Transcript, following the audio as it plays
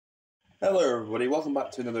Hello everybody, welcome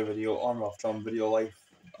back to another video on Rough Video Life,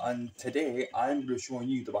 and today I'm going to be showing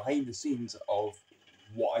you the behind the scenes of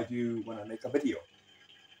what I do when I make a video.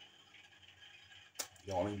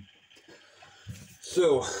 You know what I mean?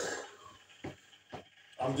 So,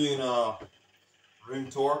 I'm doing a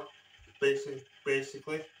room tour,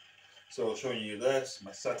 basically. So I'll show you this,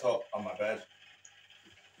 my setup, and my bed.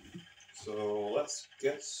 So let's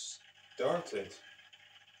get started.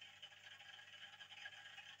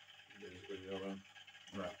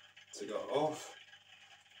 Right, take it off.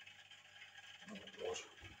 Oh my god.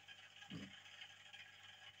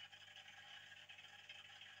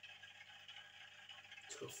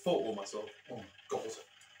 Took a photo of myself. Oh my god.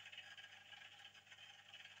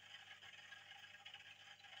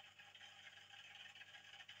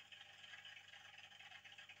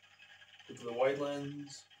 Go to the wide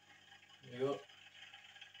lens. There you go.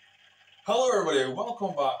 Hello everybody,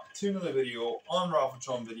 welcome back to another video on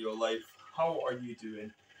Ralphatron Video Life. How are you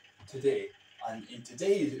doing today? And in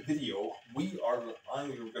today's video, I'm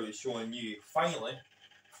going to be showing you, finally,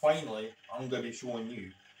 I'm going to be showing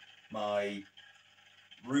you my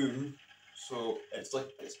room. So it's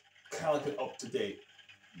kind of like an up-to-date,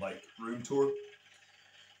 room tour.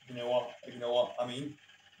 You know what I mean?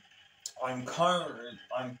 I am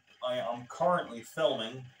currently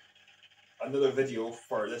filming another video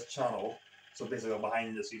for this channel, so basically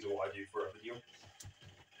behind the scenes of what I do for a video.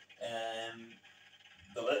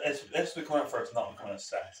 This will be coming out first, not coming out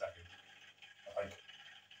second, I think.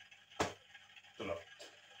 Don't know.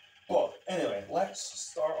 But anyway, let's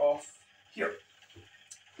start off here.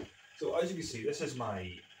 So as you can see, this is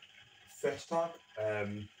my fish tank.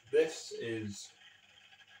 I've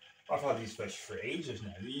had these fish for ages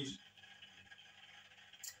now.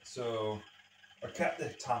 So I kept the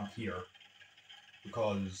tank here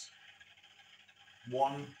because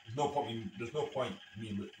one, there's no point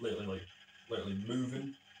me literally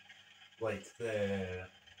moving. There's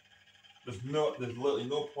literally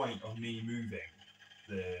no point of me moving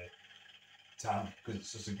the tank because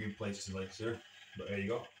it's just a good place to sit. But there you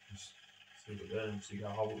go, just stick it there and so you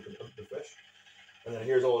can have a look at the fish. And then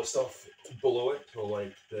here's all the stuff below it, so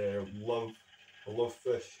the love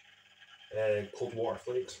fish, cold water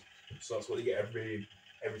flakes. So that's what you get every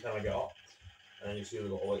time I get up. And you see they've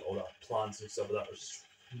got all that plants and stuff like that, which is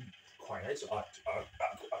quite nice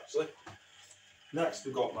actually. Next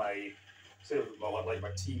we've got my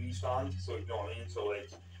TV stand, so you know what I mean. So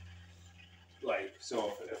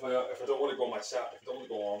so if I don't want to go on my setup,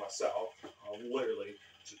 I'll literally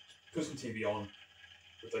just put some TV on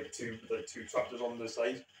with two tractors on the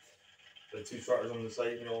side. You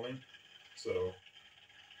know what I mean? So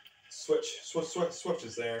switch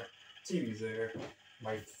is there, TV's there,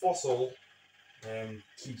 my fossil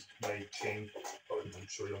keeps my chain. I'm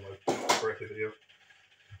sure you on my birthday video.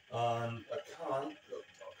 And a can,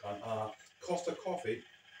 Costa Coffee,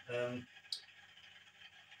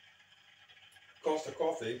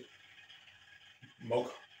 mug.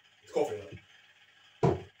 It's coffee in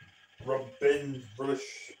it.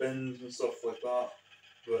 Rubbish bins and stuff like that.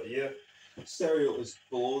 But yeah, stereo is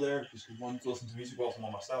below there because you want to listen to music whilst I'm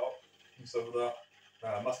on my setup and stuff like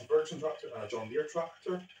that. Massey Ferguson tractor and a John Deere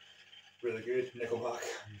tractor. Really good. Nickelback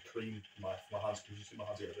and Cream. My hands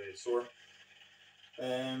are very sore.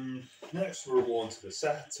 Next we're going to the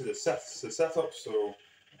setup. So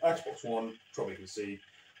Xbox One, probably can see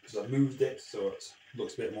because I moved it, so it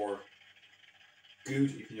looks a bit more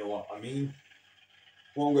good, if you know what I mean.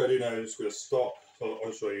 What I'm going to do now is going to stop. So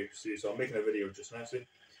I'll show you. See, so I'm making a video just now. See.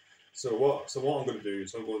 So what I'm going to do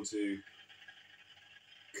is I'm going to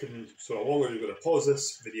pause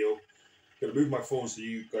this video. I'm going to move my phone so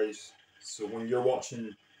you guys. So when you're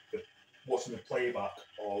watching the playback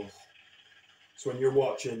of. So when you're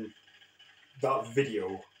watching that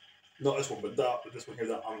video, not this one, but this one here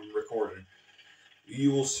that I'm recording,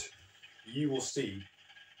 you will see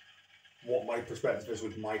what my perspective is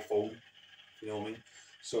with my phone. You know what I mean?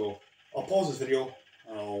 So I'll pause this video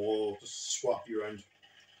and we'll just swap you around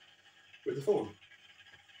with the phone.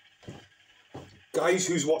 Guys,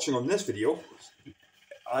 who's watching on this video,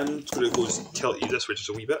 I'm just going to go and tilt you this way just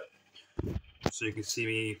a wee bit, so you can see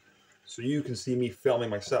me. So you can see me filming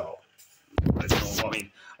myself. I don't know what I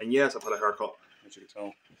mean. And yes, I've had a haircut, as you can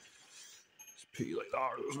tell. Just put you like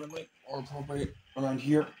that, or probably around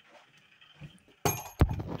here.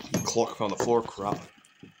 Clock on the floor, crap.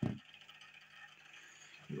 I'll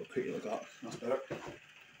put you like that, that's better.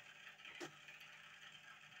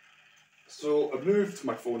 So I've moved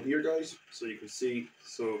my phone here, guys, so you can see.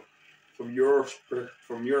 So from your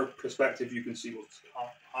perspective, you can see what's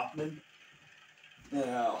happening.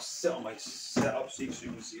 I'll sit on my setup seat so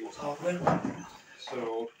you can see what's happening.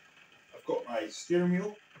 So I've got my steering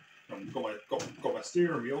wheel. I've got my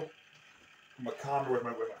steering wheel. My camera with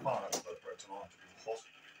my camera.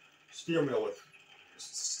 Steering wheel with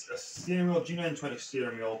a steering wheel, G920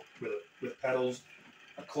 steering wheel with pedals.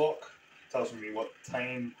 A clock tells me what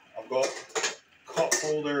time I've got. Cup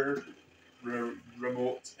holder,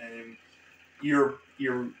 remote,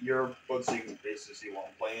 earbuds so you can basically see what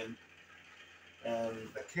I'm playing.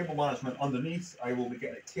 The cable management underneath, I will be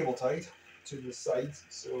getting a cable tied to the sides,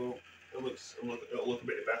 so it'll look a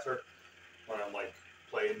bit better when I'm like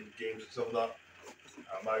playing games and stuff like that.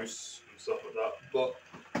 A mouse and stuff like that. But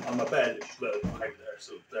on my bed, it's little behind there,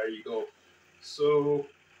 so there you go. So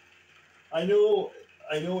I know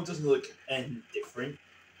it doesn't look any different.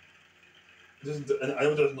 I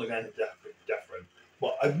know it doesn't look any different,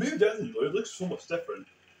 but I've moved everything though. It looks so much different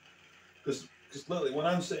because literally when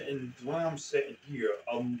I'm sitting here,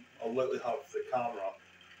 I'll literally have the camera.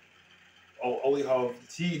 I'll have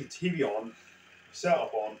the TV on, set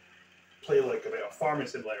up on, play like a bit of Farming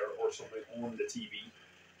Simulator or something on the TV,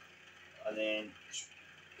 and then just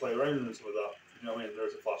play around and stuff like that. You know what I mean?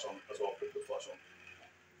 There's a flash on as well. Put the flash on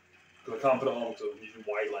because I can't put it on because I'm using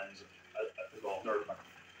wide lens as well.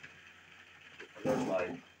 There's my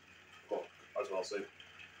clock as well. So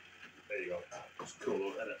there you go. It's cool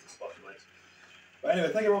though, isn't it? It's flashing lights. But anyway,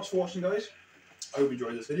 thank you very much for watching, guys. I hope you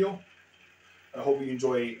enjoyed this video. I hope you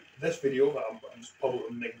enjoy this video that I'm just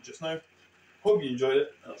publicly making just now. Hope you enjoyed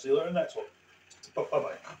it, and I'll see you later in the next one.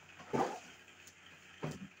 Bye-bye.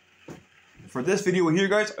 For this video here,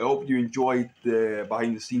 guys, I hope you enjoyed the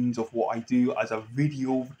behind the scenes of what I do as a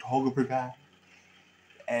video photographer guy.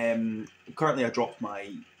 Currently I dropped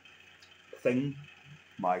my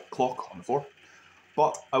clock on the floor,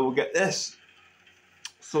 but I will get this.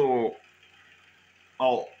 So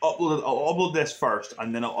I'll upload this first,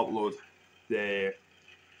 and then I'll upload the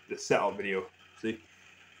setup video. See?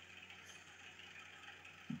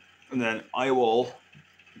 And then I will,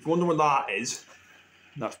 if you wonder what that is,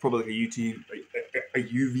 that's probably like a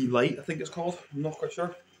UV light, I think it's called. I'm not quite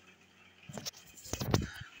sure.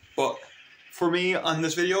 But for me on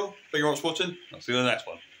this video, thank you very much for watching. I'll see you in the next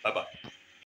one. Bye bye.